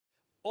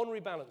On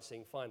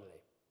rebalancing,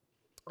 finally,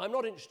 I'm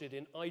not interested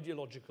in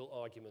ideological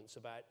arguments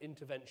about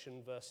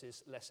intervention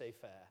versus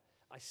laissez-faire.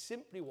 I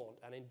simply want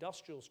an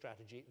industrial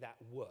strategy that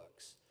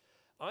works.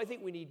 I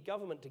think we need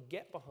government to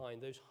get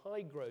behind those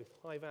high-growth,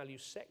 high-value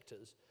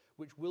sectors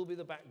which will be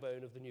the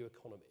backbone of the new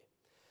economy.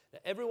 Now,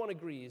 everyone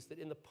agrees that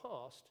in the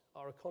past,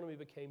 our economy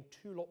became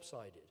too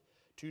lopsided,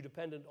 too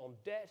dependent on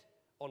debt,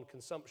 on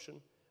consumption,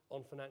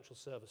 on financial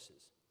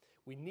services.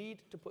 We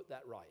need to put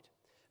that right.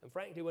 And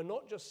frankly, we're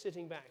not just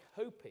sitting back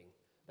hoping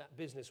that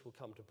business will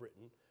come to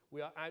Britain.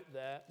 We are out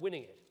there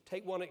winning it.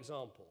 Take one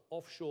example,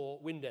 offshore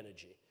wind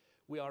energy.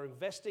 We are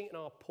investing in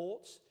our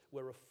ports.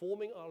 We're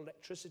reforming our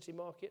electricity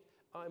market.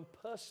 I'm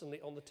personally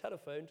on the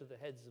telephone to the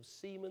heads of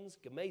Siemens,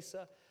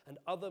 Gamesa, and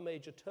other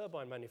major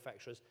turbine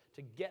manufacturers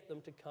to get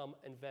them to come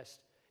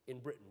invest in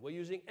Britain. We're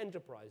using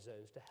enterprise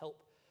zones to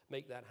help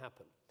make that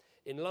happen.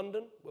 In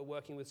London, we're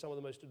working with some of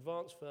the most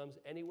advanced firms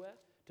anywhere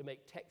to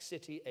make Tech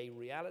City a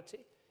reality.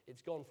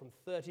 It's gone from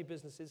 30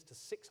 businesses to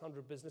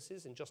 600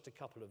 businesses in just a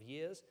couple of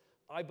years.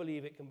 I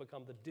believe it can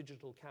become the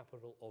digital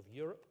capital of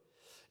Europe.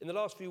 In the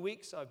last few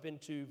weeks, I've been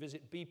to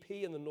visit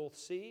BP in the North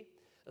Sea,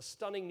 a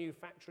stunning new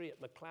factory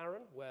at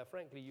McLaren, where,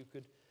 frankly,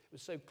 it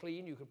was so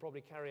clean you could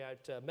probably carry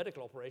out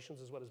medical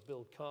operations as well as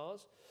build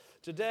cars.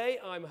 Today,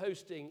 I'm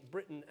hosting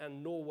Britain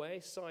and Norway,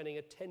 signing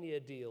a 10-year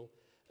deal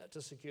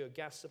to secure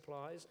gas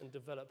supplies and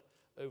develop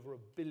over £1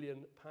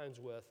 billion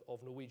worth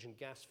of Norwegian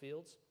gas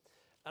fields.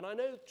 And I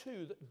know,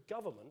 too, that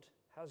government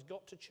has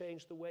got to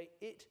change the way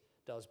it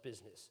does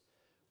business.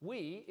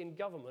 We, in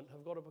government,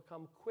 have got to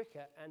become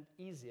quicker and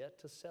easier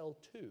to sell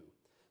to,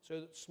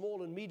 so that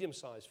small and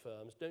medium-sized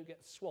firms don't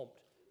get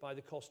swamped by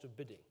the cost of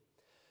bidding.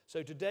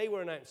 So today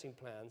we're announcing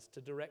plans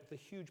to direct the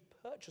huge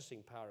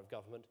purchasing power of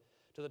government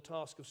to the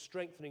task of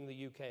strengthening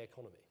the UK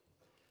economy.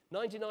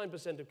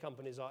 99% of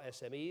companies are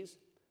SMEs.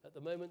 At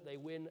the moment, they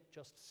win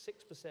just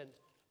 6%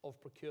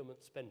 of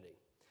procurement spending.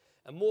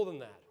 And more than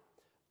that,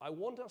 I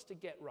want us to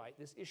get right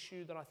this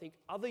issue that I think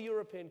other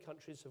European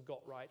countries have got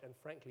right, and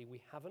frankly,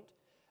 we haven't,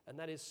 and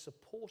that is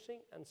supporting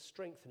and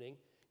strengthening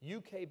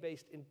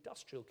UK-based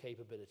industrial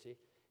capability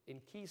in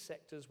key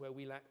sectors where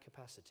we lack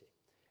capacity.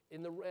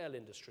 In the rail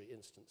industry,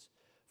 instance,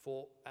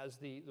 as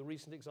the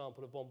recent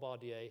example of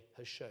Bombardier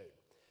has shown.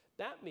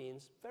 That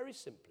means, very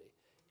simply,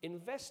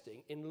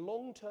 investing in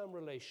long-term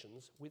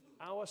relations with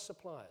our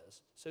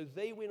suppliers so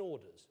they win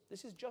orders.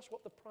 This is just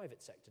what the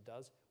private sector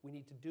does. We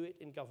need to do it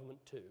in government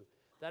too.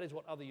 That is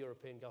what other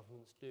European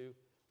governments do.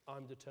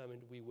 I'm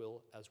determined we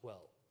will as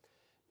well.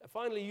 Now,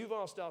 finally, you've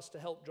asked us to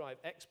help drive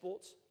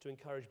exports, to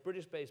encourage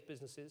British-based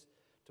businesses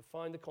to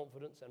find the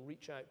confidence and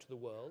reach out to the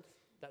world.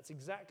 That's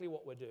exactly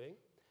what we're doing.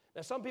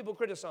 Now, some people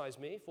criticize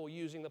me for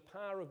using the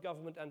power of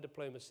government and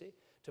diplomacy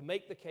to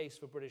make the case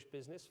for British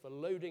business, for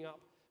loading up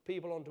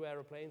people onto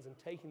aeroplanes and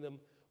taking them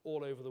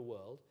all over the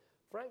world.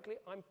 Frankly,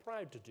 I'm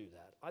proud to do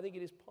that. I think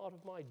it is part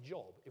of my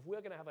job. If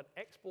we're going to have an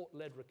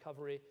export-led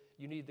recovery,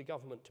 you need the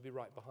government to be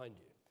right behind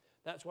you.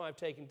 That's why I've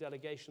taken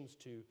delegations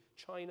to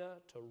China,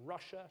 to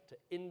Russia, to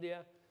India,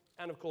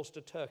 and of course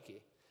to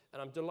Turkey.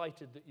 And I'm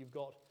delighted that you've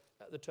got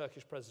the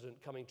Turkish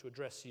president coming to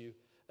address you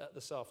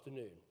this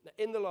afternoon. Now,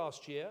 in the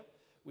last year,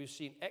 we've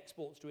seen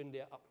exports to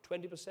India up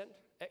 20%,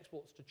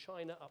 exports to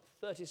China up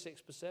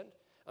 36%.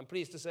 I'm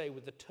pleased to say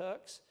with the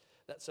Turks,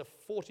 that's a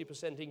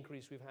 40%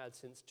 increase we've had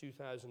since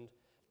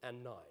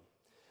 2009.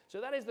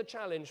 So that is the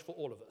challenge for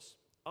all of us.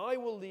 I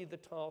will lead the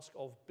task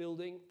of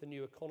building the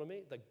new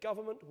economy. The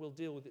government will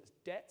deal with its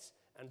debts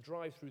and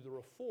drive through the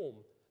reform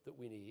that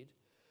we need.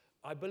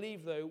 I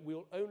believe, though,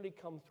 we'll only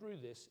come through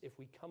this if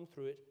we come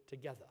through it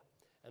together.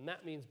 And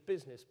that means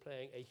business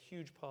playing a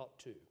huge part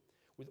too.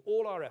 With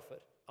all our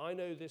effort, I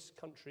know this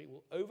country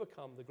will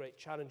overcome the great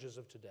challenges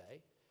of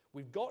today.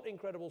 We've got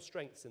incredible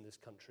strengths in this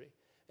country.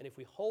 And if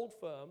we hold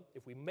firm,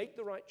 if we make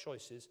the right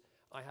choices,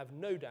 I have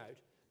no doubt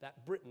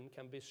that Britain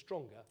can be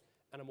stronger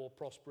and a more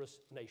prosperous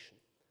nation.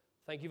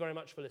 Thank you very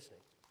much for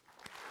listening.